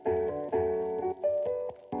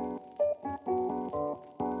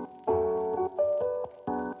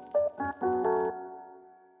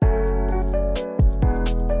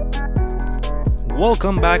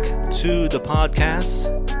Welcome back to the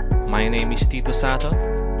podcast. My name is Tito Sato,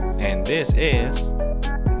 and this is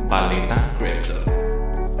Balita Crypto.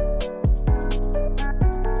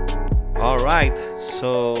 Alright,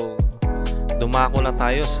 so dumako na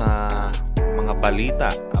tayo sa mga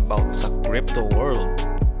balita about sa crypto world.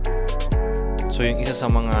 So yung isa sa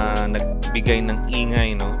mga nagbigay ng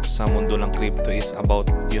ingay sa mundo ng crypto is about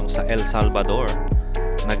yung sa El Salvador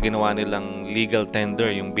na ginawa nilang legal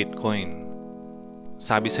tender yung Bitcoin.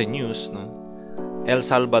 Sabi sa news, El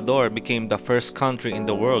Salvador became the first country in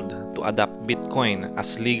the world to adopt Bitcoin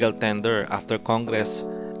as legal tender after Congress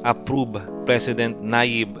approved President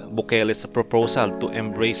Nayib Bukele's proposal to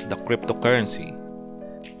embrace the cryptocurrency.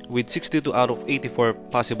 With 62 out of 84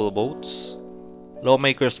 possible votes,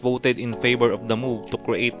 lawmakers voted in favor of the move to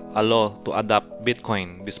create a law to adopt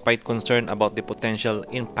Bitcoin despite concern about the potential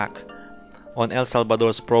impact on El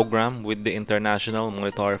Salvador's program with the International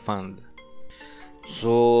Monetary Fund.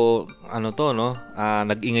 So,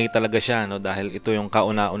 nag-ingay talaga siya dahil ito yung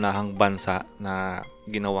kauna-unahang bansa na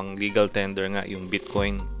ginawang legal tender nga yung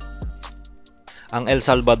Bitcoin. Ang El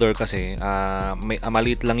Salvador kasi,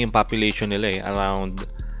 maliit lang yung population nila around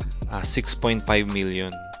 6.5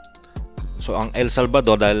 million. So, ang El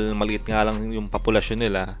Salvador dahil maliit nga lang yung populasyon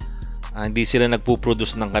nila, hindi sila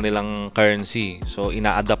nagpo-produce ng kanilang currency. So,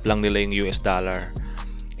 ina-adapt lang nila yung US dollar.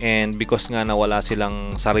 And because nga nawala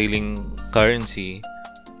silang sariling currency,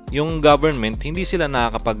 yung government hindi sila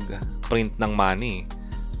nakakapag-print ng money.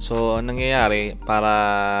 So, anong nangyayari para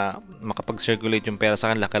makapag-circulate yung pera sa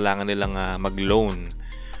kanila, kailangan nilang mag-loan.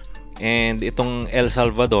 And itong El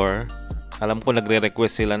Salvador, alam ko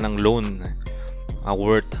nagre-request sila ng loan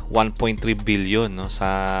worth 1.3 billion sa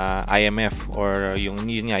IMF or yung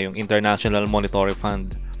International Monetary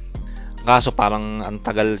Fund. Kaso parang ang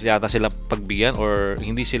tagal yata sila pagbigyan or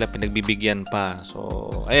hindi sila pinagbibigyan pa. So,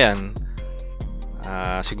 ayan.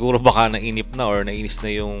 Siguro baka nainip na or nainis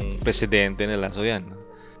na yung presidente nila. So, yan.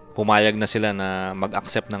 Pumayag na sila na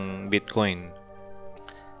mag-accept ng Bitcoin.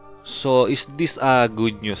 So, is this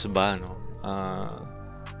good news ba?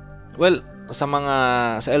 Well, sa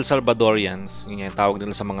El Salvadorians, yun yung tawag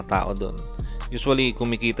nila sa mga tao doon. Usually,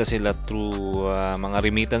 kumikita sila through mga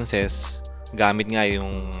remittances gamit nga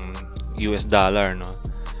yung US dollar,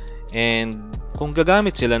 And kung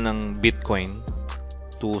gagamit sila ng Bitcoin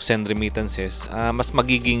to send remittances, mas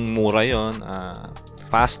magiging mura yon,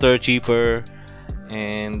 faster, cheaper,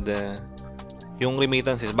 and yung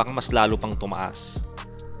remittances baka mas lalo pang tumaas.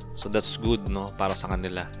 So that's good para sa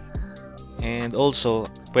kanila. And also,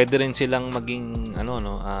 pwede rin silang maging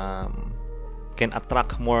can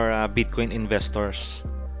attract more Bitcoin investors.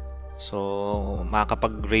 So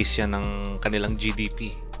makakapag-raise yan ng kanilang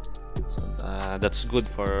GDP. So, that's good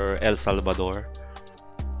for El Salvador.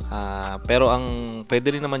 Pero ang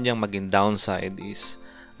pwede rin naman diyang maging downside is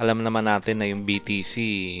alam naman natin na yung BTC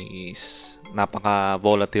is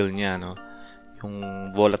napaka-volatile niya, Yung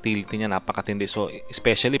volatility niya napakatindi. So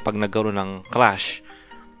especially pag nagkaroon ng crash,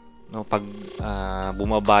 pag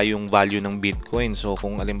bumaba yung value ng Bitcoin. So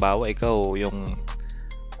kung halimbawa ikaw yung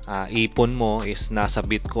ipon mo is nasa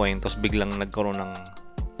Bitcoin tapos biglang nagkaroon ng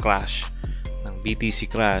crash, ng BTC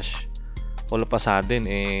crash, all of a sudden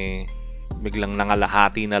biglang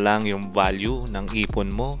nangalahati na lang yung value ng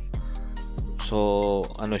ipon mo. So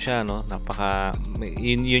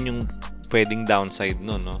yun yung pwedeng downside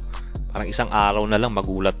parang isang araw na lang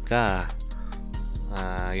magulat ka.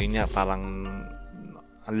 Yun nga, parang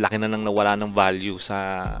ang laki na nang nawala ng value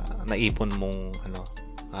sa naipon mong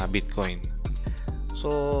Bitcoin.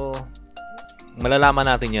 So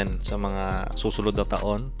malalaman natin yan sa mga susunod na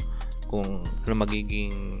taon kung ano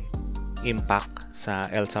magiging impact sa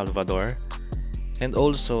El Salvador, and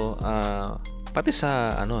also pati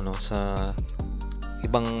sa sa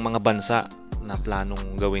ibang mga bansa na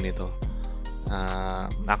planong gawin ito.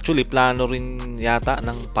 Actually plano rin yata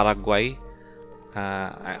ng Paraguay.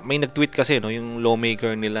 May nag-tweet kasi yung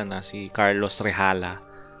lawmaker nila na si Carlos Rehala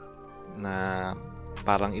na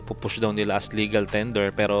parang ipupush daw nila as legal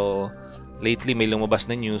tender, pero lately may lumabas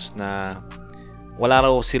na news na wala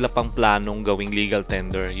raw sila pang planong gawing legal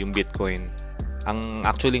tender yung Bitcoin. Ang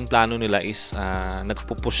actually plano nila is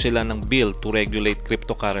nagpupush sila ng bill to regulate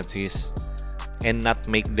cryptocurrencies and not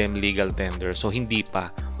make them legal tender. So hindi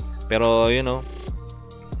pa. Pero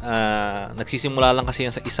nagsisimula lang kasi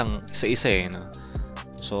yan sa isa.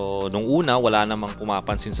 So nung una wala namang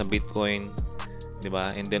pumapansin sa Bitcoin, 'di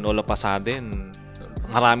ba? And then all of a sudden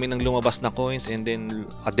marami nang lumabas na coins, and then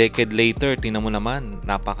a decade later tingnan mo naman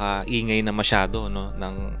napaka-ingay na masyado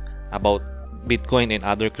ng about Bitcoin and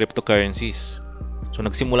other cryptocurrencies. So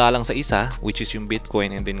nagsimula lang sa isa, which is yung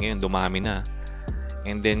Bitcoin, and then ngayon dumami na.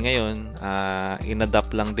 And then ngayon,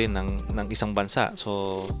 inadapt lang din ng isang bansa.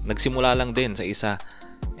 So, nagsimula lang din sa isa.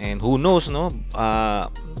 And who knows, no?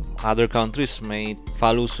 Other countries may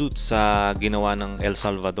follow suit sa ginawa ng El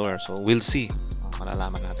Salvador. So, we'll see.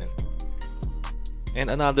 Malalaman natin. And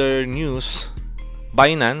another news,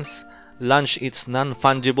 Binance launched its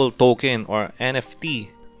non-fungible token or NFT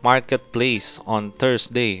marketplace on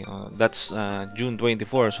Thursday. That's June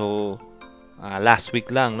 24. So, last week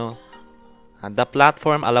lang, no? The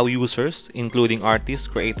platform allow users, including artists,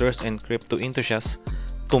 creators, and crypto enthusiasts,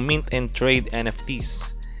 to mint and trade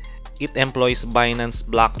NFTs. It employs Binance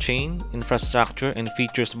blockchain infrastructure and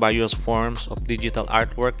features various forms of digital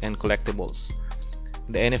artwork and collectibles.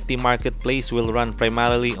 The NFT marketplace will run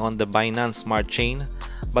primarily on the Binance Smart Chain,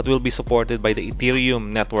 but will be supported by the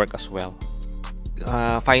Ethereum network as well.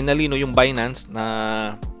 Finally, no, yung Binance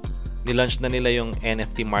na nilaunch na nila yung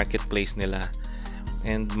NFT marketplace nila.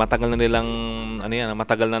 And matagal na nilang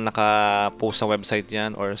matagal na naka-post sa website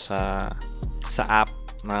 'yan or sa app,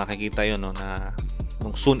 nakikita 'yon, no, na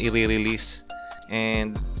nung soon i-release.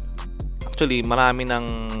 And actually marami ng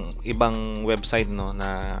ibang website, no,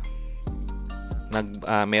 na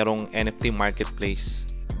merong NFT marketplace.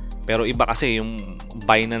 Pero iba kasi yung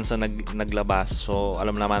Binance na naglabas. So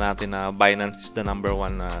alam naman natin na Binance is the number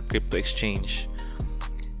one crypto exchange.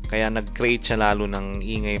 Kaya nag-create siya lalo ng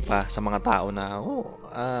ingay pa sa mga tao na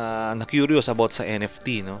na-curious about sa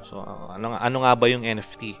NFT, no? So ano nga ba yung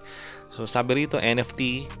NFT? So sabi rito,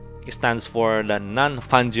 NFT stands for the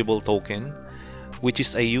non-fungible token, which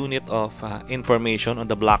is a unit of information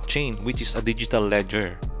on the blockchain, which is a digital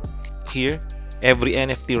ledger. Here, every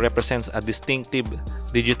NFT represents a distinctive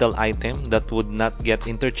digital item that would not get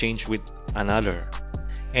interchanged with another.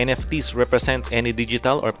 NFTs represent any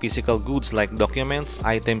digital or physical goods like documents,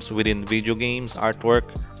 items within video games, artwork,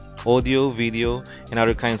 audio, video, and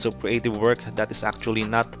other kinds of creative work that is actually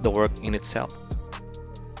not the work in itself.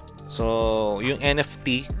 So, yung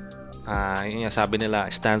NFT, yung sabi nila,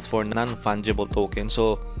 stands for non-fungible token.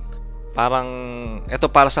 So, parang, ito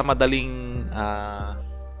para sa madaling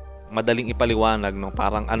ipaliwanag, no?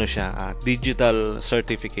 Parang ano siya, digital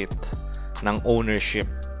certificate ng ownership.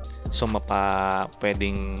 So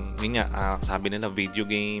pwedeng yun nga, sabi nila video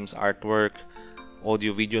games, artwork,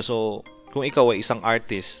 audio, video. So kung ikaw ay isang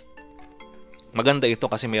artist, maganda ito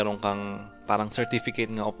kasi meron kang parang certificate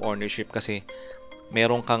nga of ownership kasi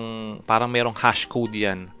parang merong hash code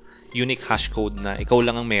yan, unique hash code na ikaw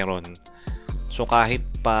lang ang meron. So kahit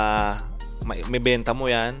pa may benta mo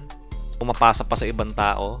yan, pumapasa pa sa ibang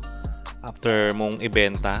tao after mong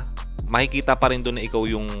ibenta, makikita pa rin doon na ikaw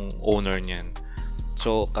yung owner niyan.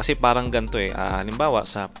 So kasi parang ganito halimbawa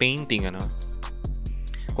sa painting,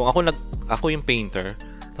 kung ako yung painter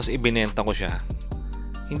tapos ibinenta ko siya,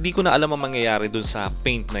 hindi ko na alam ang mangyayari dun sa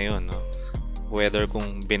paint na yon, no? Whether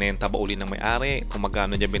kung binenta ba uli ng may-ari, kung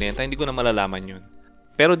magkano niya binenta, hindi ko na malalaman yun.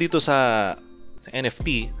 Pero dito sa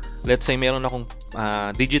NFT, let's say meron akong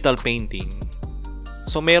digital painting,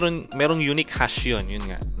 so merong unique hash yun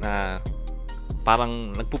nga, na parang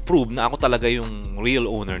nagpo-prove na ako talaga yung real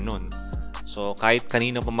owner nun. So kahit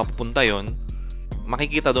kanino pa mapupunta yon,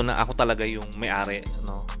 makikita doon na ako talaga yung may-ari,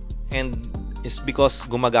 no? And it's because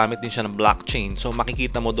gumagamit din siya ng blockchain. So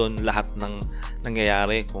makikita mo doon lahat ng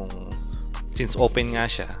nangyayari, since open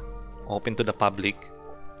nga siya, open to the public.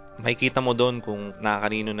 Makikita mo doon kung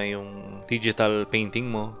nakakanino na yung digital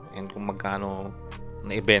painting mo and kung magkano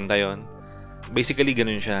na ibenta yon. Basically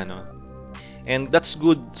ganun siya, no? And that's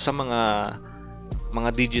good sa mga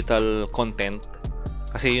digital content.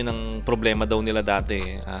 Kasi yun ang problema daw nila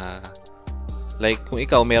dati. Like kung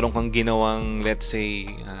ikaw meron kang ginawang, let's say,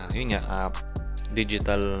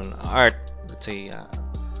 digital art, let's say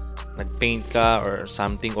nagpaint ka or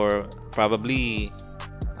something, or probably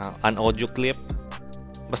an audio clip.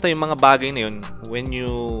 Basta yung mga bagay na yun, when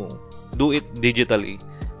you do it digitally,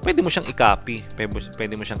 pwede mo siyang i-copy,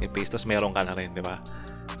 pwede mo siyang i-paste, tapos meron ka na rin, di ba?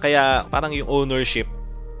 Kaya parang yung ownership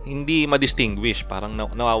hindi ma-distinguish, parang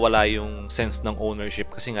nawawala yung sense ng ownership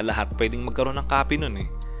kasi nga lahat pwedeng magkaroon ng copy nun .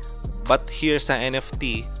 But here sa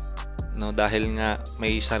NFT, no, dahil nga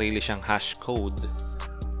may sarili siyang hash code,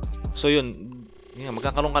 so yun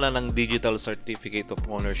magkakaroon ka na ng digital certificate of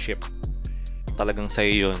ownership, talagang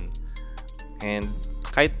sa'yo yun. And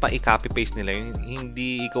kahit pa i-copy paste nila yun,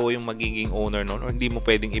 hindi ikaw yung magiging owner nun, or hindi mo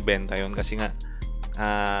pwedeng ibenta yun kasi nga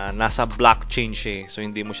nasa blockchain siya, so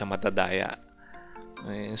hindi mo siya matadaya.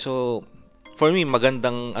 So for me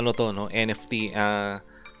magandang NFT.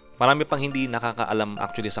 Marami pang hindi nakakaalam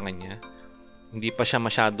actually sa kanya. Hindi pa siya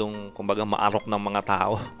masyadong kumbaga maarok ng mga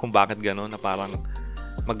tao kung bakit gano'n, na parang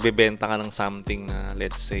magbebenta ka ng something na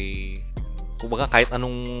let's say kumbaga kahit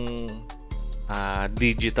anong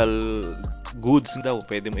digital goods daw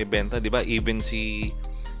pwede mo ibenta, 'di ba? Even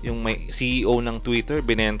yung may CEO ng Twitter,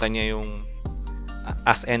 binenta niya yung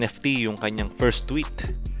as NFT yung kanyang first tweet,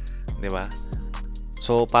 'di ba?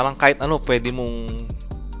 So parang kahit ano pwede mong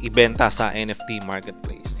ibenta sa NFT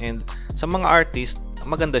marketplace. And sa mga artist,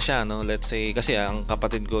 maganda siya, no? Let's say kasi ang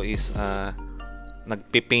kapatid ko is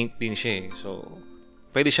nagpe-paint din siya, eh. So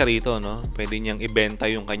pwede siya rito, no? Pwede niyang ibenta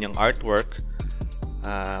yung kanyang artwork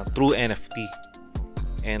through NFT.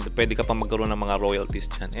 And pwede ka pa magkaroon ng mga royalties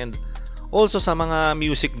dyan. And also sa mga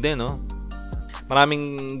music din, no?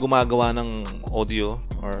 Maraming gumagawa ng audio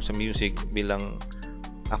or sa music bilang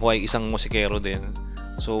ako ay isang musikero din.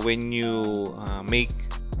 So when you make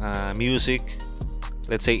music,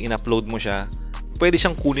 let's say in-upload mo siya, pwede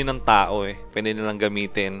siyang kunin ng tao, eh. Pwede nilang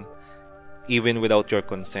gamitin even without your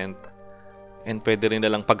consent. And pwede rin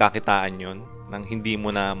nilang pagkakitaan yun nang hindi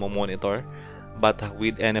mo na mo-monitor. But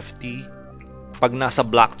with NFT, pag nasa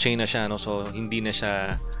blockchain na siya, no, so hindi na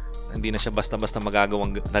siya basta-basta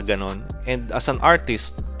magagawang na ganon. And as an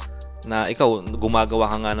artist na ikaw gumagawa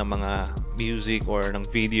ka nga ng mga music or ng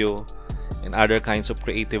video and other kinds of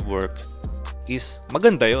creative work, is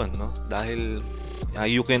maganda yon, no? Dahil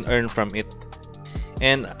you can earn from it.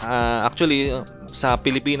 And actually sa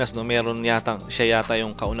Pilipinas, no, meron siya yata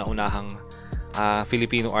yung kauna-unahang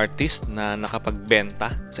Filipino artist na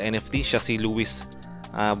nakapagbenta sa NFT. Siya si Luis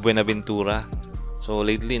Buenaventura. So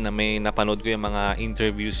lately may napanood ko yung mga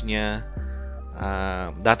interviews niya.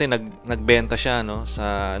 Dati nagbenta siya, no,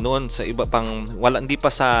 noon sa iba pang hindi pa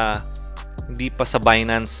sa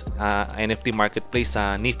Binance NFT marketplace,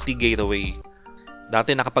 sa Nifty Gateway.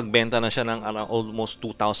 Dati nakapagbenta na siya ng almost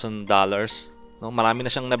 $2,000, no? Marami na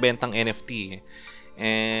siyang nabentang NFT.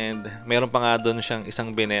 And meron pa nga doon siyang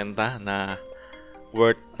isang binenta na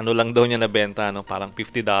worth lang daw niya nabenta, no? Parang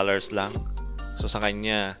 $50 lang. So sa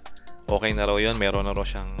kanya okay na raw yun, meron na raw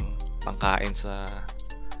siyang pangkain sa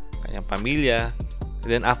kanyang pamilya. And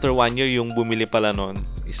then after 1 year, yung bumili pala nun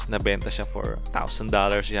is nabenta siya for $1,000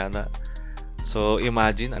 yata. So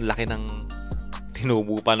imagine, ang laki ng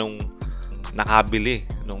tinubo pa nung nakabili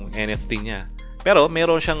nung NFT niya. Pero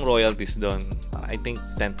meron siyang royalties doon, I think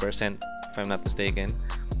 10% if I'm not mistaken.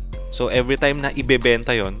 So every time na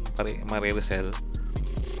ibebenta yon, mariresell,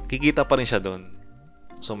 kikita pa rin siya doon.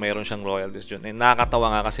 So meron siyang royalties dyan. And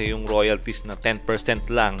nakakatawa nga kasi yung royalties na 10%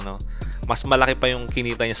 lang, no? Mas malaki pa yung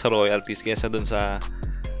kinita niya sa royalties kaysa dun sa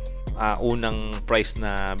unang price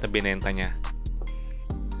na binenta niya.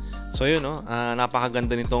 So yun, no?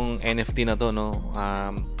 Napakaganda nitong NFT na to, no?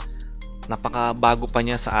 Napakabago pa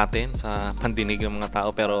niya sa atin, sa pandinig ng mga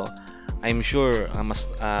tao, pero I'm sure mas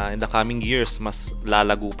in the coming years mas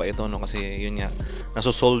lalago pa ito, no? Kasi yun nga,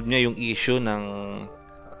 nasosolve niya yung issue ng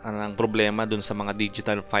problema dun sa mga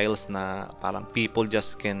digital files na parang people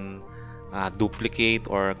just can duplicate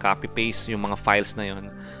or copy paste yung mga files na yon.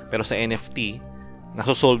 Pero sa NFT,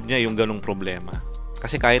 nasosolve niya yung ganung problema.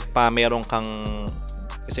 Kasi kahit pa meron kang,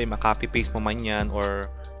 kasi ma-copy paste mo man yan, or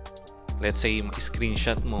let's say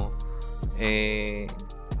screenshot mo,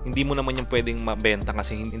 hindi mo naman yung pwedeng mabenta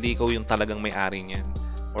kasi hindi ikaw yung talagang may-ari niyan,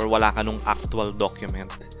 or wala ka nung actual document.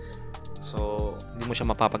 So hindi mo siya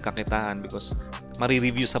mapapagkakitaan because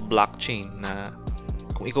mari-review sa blockchain na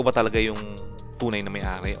kung ikaw ba talaga yung tunay na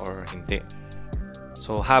may-ari or hindi.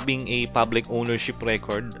 So having a public ownership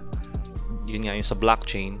record, yun nga yung sa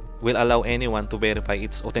blockchain, will allow anyone to verify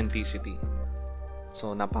its authenticity.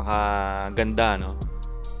 So napakaganda, no?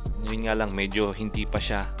 Yun nga lang, medyo hindi pa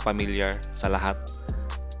siya familiar sa lahat.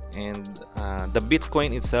 And the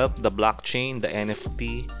Bitcoin itself, the blockchain, the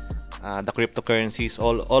NFT, the cryptocurrencies,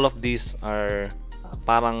 all of these are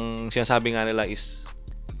parang sinasabi nga nila is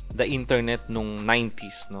the internet nung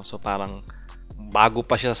 90s, no? So parang bago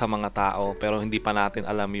pa siya sa mga tao, pero hindi pa natin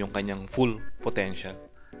alam yung kanyang full potential.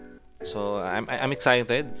 So I'm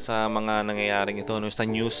excited sa mga nangyayaring ito, no? Sa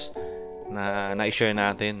news na i-share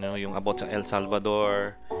natin, no? Yung about sa El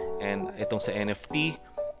Salvador and itong sa NFT.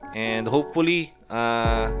 And hopefully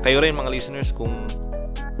kayo rin mga listeners, kung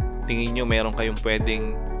tingin nyo meron kayong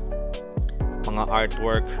pwedeng mga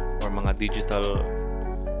artwork or mga digital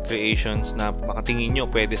creations na makatingin nyo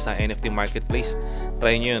pwede sa NFT marketplace,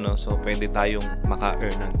 try nyo, no? So pwede tayong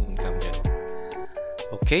maka-earn ng income dyan.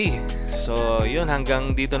 Okay, so yun,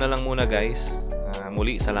 hanggang dito na lang muna guys.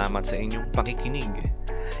 Muli, salamat sa inyong pakikinig.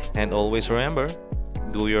 And always remember,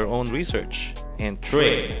 do your own research and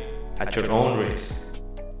trade at your own risk.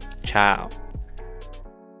 Ciao.